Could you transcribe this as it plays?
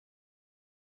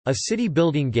A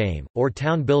city-building game, or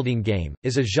town-building game,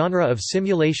 is a genre of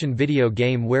simulation video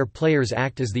game where players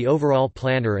act as the overall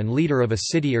planner and leader of a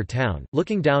city or town,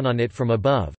 looking down on it from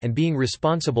above, and being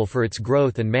responsible for its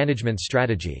growth and management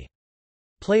strategy.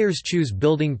 Players choose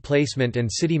building placement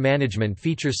and city management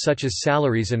features such as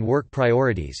salaries and work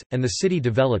priorities, and the city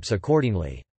develops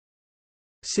accordingly.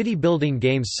 City-building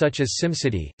games such as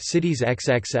SimCity, Cities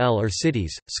XXL or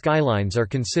Cities, Skylines are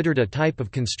considered a type of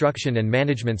construction and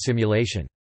management simulation.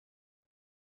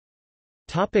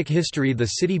 History. The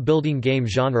city-building game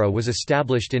genre was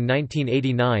established in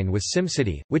 1989 with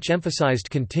SimCity, which emphasized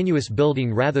continuous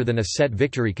building rather than a set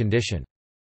victory condition.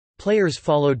 Players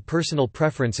followed personal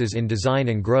preferences in design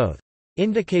and growth.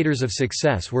 Indicators of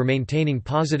success were maintaining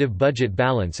positive budget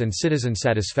balance and citizen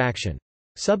satisfaction.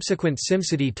 Subsequent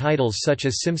SimCity titles such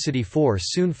as SimCity 4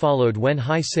 soon followed when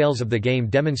high sales of the game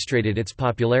demonstrated its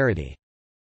popularity.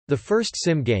 The first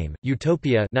Sim game,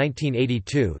 Utopia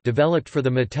 1982, developed for the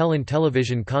Mattel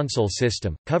Intellivision console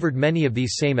system, covered many of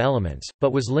these same elements,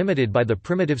 but was limited by the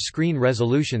primitive screen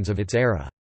resolutions of its era.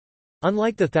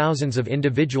 Unlike the thousands of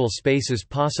individual spaces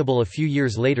possible a few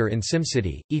years later in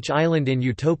SimCity, each island in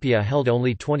Utopia held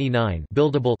only 29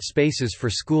 buildable spaces for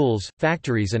schools,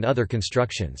 factories and other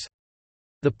constructions.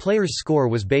 The player's score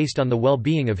was based on the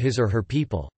well-being of his or her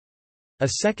people.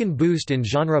 A second boost in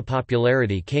genre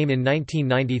popularity came in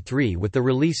 1993 with the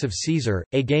release of Caesar,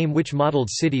 a game which modeled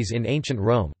cities in ancient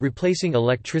Rome, replacing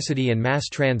electricity and mass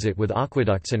transit with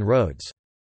aqueducts and roads.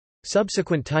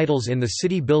 Subsequent titles in the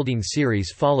city-building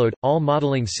series followed, all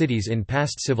modeling cities in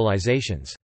past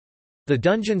civilizations. The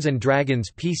Dungeons &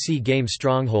 Dragons PC game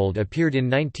Stronghold appeared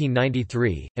in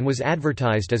 1993, and was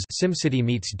advertised as SimCity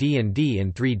meets D&D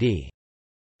in 3D.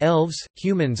 Elves,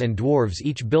 humans and dwarves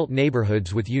each built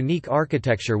neighborhoods with unique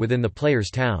architecture within the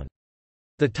player's town.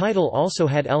 The title also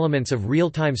had elements of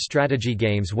real-time strategy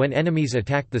games when enemies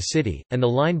attacked the city, and the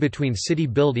line between city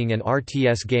building and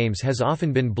RTS games has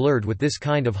often been blurred with this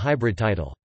kind of hybrid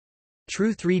title.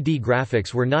 True 3D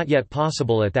graphics were not yet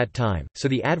possible at that time, so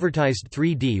the advertised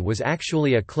 3D was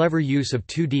actually a clever use of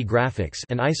 2D graphics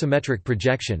and isometric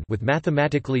projection with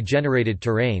mathematically generated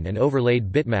terrain and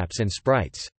overlaid bitmaps and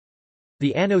sprites.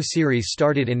 The Anno series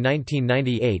started in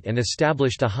 1998 and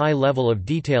established a high level of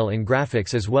detail in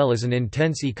graphics as well as an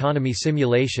intense economy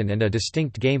simulation and a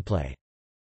distinct gameplay.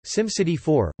 SimCity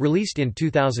 4, released in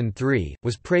 2003,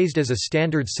 was praised as a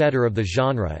standard setter of the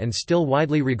genre and still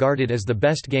widely regarded as the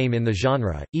best game in the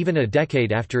genre, even a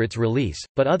decade after its release,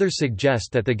 but others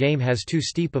suggest that the game has too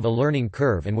steep of a learning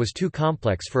curve and was too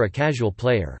complex for a casual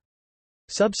player.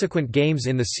 Subsequent games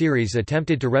in the series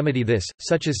attempted to remedy this,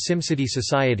 such as SimCity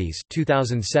Societies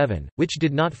 2007, which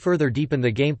did not further deepen the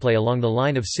gameplay along the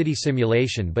line of city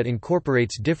simulation but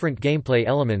incorporates different gameplay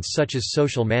elements such as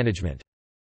social management.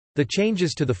 The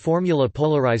changes to the formula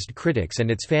polarized critics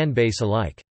and its fan base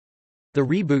alike. The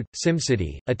reboot,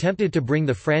 SimCity, attempted to bring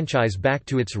the franchise back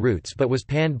to its roots but was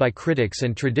panned by critics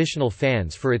and traditional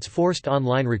fans for its forced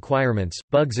online requirements,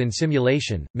 bugs in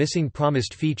simulation, missing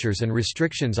promised features and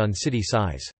restrictions on city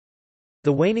size.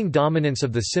 The waning dominance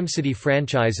of the SimCity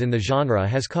franchise in the genre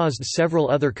has caused several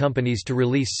other companies to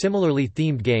release similarly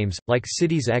themed games, like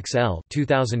Cities XL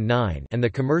 2009 and the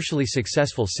commercially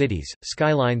successful Cities,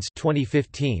 Skylines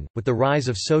 2015. With the rise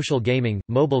of social gaming,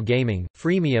 mobile gaming,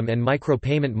 freemium and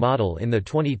micropayment model in the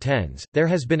 2010s, there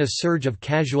has been a surge of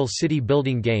casual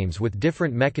city-building games with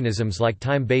different mechanisms like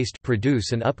time-based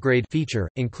produce and upgrade feature,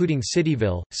 including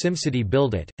Cityville, SimCity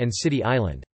Build It, and City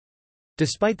Island.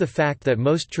 Despite the fact that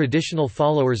most traditional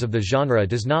followers of the genre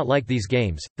does not like these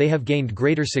games, they have gained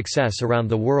greater success around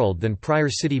the world than prior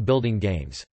city-building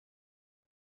games.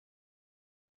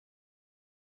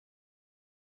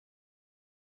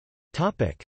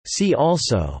 See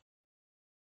also: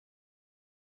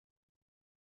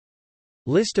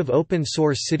 List of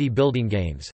open-source city-building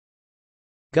games,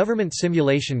 Government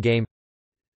simulation game,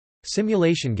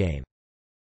 Simulation game.